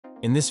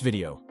In this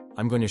video,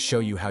 I'm going to show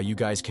you how you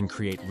guys can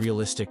create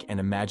realistic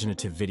and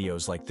imaginative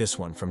videos like this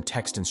one from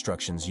text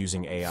instructions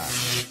using AI.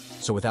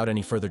 So without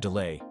any further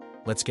delay,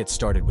 let's get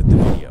started with the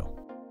video.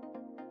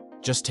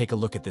 Just take a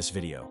look at this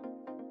video.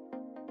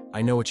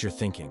 I know what you're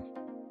thinking.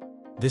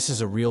 This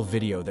is a real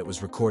video that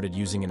was recorded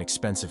using an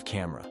expensive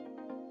camera.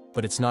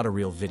 But it's not a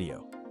real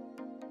video.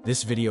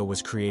 This video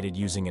was created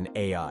using an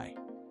AI.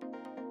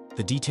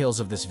 The details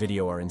of this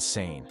video are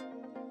insane.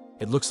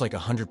 It looks like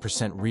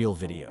 100% real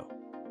video.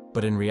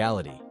 But in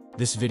reality,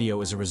 this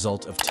video is a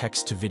result of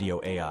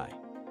text-to-video AI.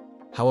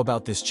 How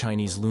about this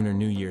Chinese Lunar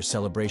New Year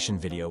celebration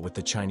video with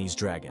the Chinese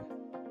dragon?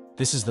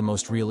 This is the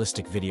most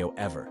realistic video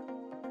ever.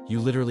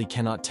 You literally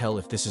cannot tell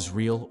if this is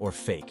real or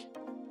fake.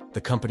 The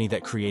company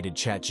that created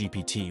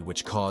ChatGPT,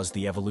 which caused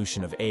the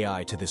evolution of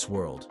AI to this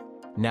world,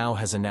 now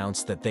has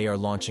announced that they are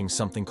launching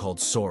something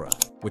called Sora,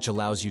 which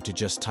allows you to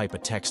just type a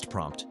text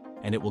prompt,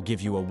 and it will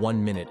give you a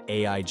 1-minute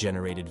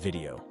AI-generated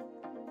video.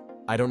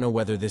 I don't know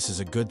whether this is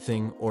a good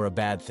thing or a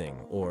bad thing,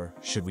 or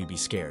should we be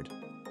scared?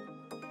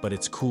 But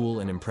it's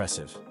cool and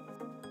impressive.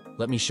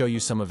 Let me show you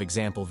some of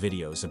example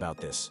videos about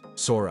this.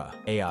 Sora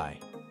AI.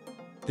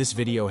 This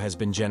video has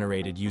been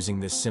generated using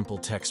this simple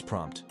text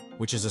prompt,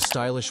 which is a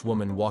stylish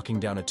woman walking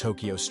down a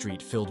Tokyo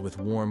street filled with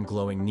warm,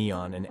 glowing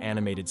neon and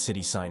animated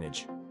city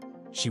signage.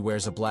 She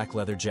wears a black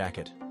leather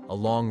jacket, a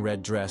long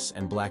red dress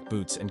and black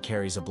boots, and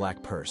carries a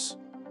black purse.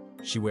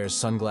 She wears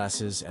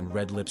sunglasses and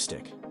red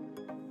lipstick.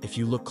 If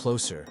you look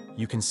closer,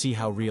 you can see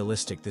how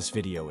realistic this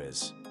video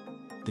is.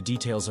 The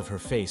details of her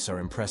face are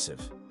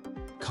impressive.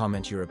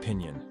 Comment your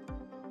opinion.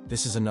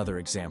 This is another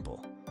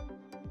example.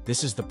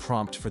 This is the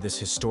prompt for this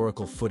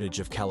historical footage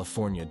of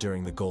California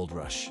during the gold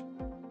rush.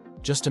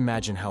 Just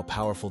imagine how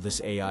powerful this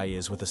AI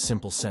is with a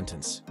simple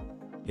sentence.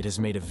 It has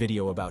made a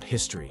video about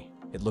history.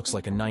 It looks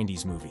like a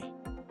 90s movie.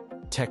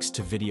 Text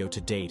to video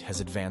to date has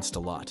advanced a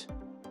lot.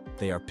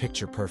 They are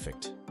picture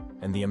perfect.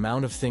 And the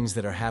amount of things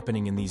that are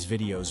happening in these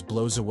videos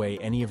blows away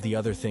any of the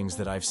other things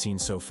that I've seen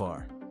so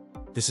far.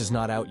 This is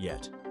not out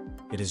yet.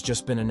 It has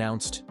just been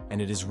announced,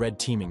 and it is red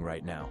teaming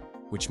right now,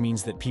 which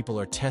means that people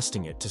are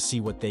testing it to see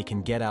what they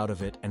can get out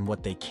of it and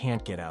what they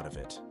can't get out of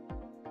it.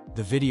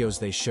 The videos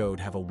they showed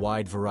have a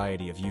wide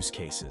variety of use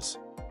cases,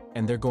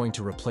 and they're going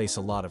to replace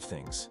a lot of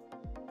things.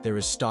 There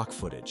is stock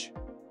footage.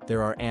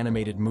 There are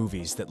animated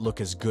movies that look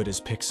as good as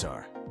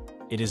Pixar.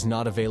 It is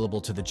not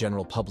available to the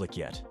general public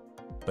yet.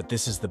 But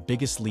this is the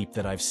biggest leap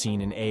that I've seen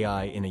in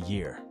AI in a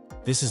year.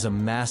 This is a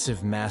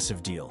massive,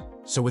 massive deal.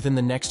 So within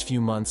the next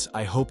few months,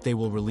 I hope they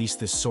will release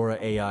this Sora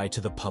AI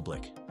to the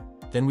public.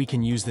 Then we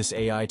can use this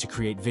AI to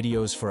create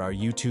videos for our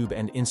YouTube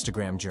and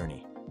Instagram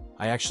journey.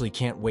 I actually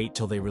can't wait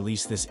till they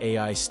release this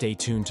AI. Stay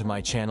tuned to my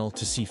channel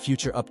to see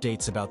future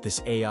updates about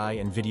this AI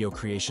and video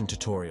creation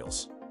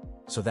tutorials.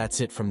 So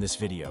that's it from this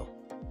video.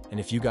 And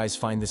if you guys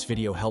find this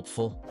video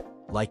helpful,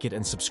 like it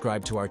and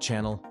subscribe to our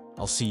channel.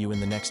 I'll see you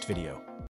in the next video.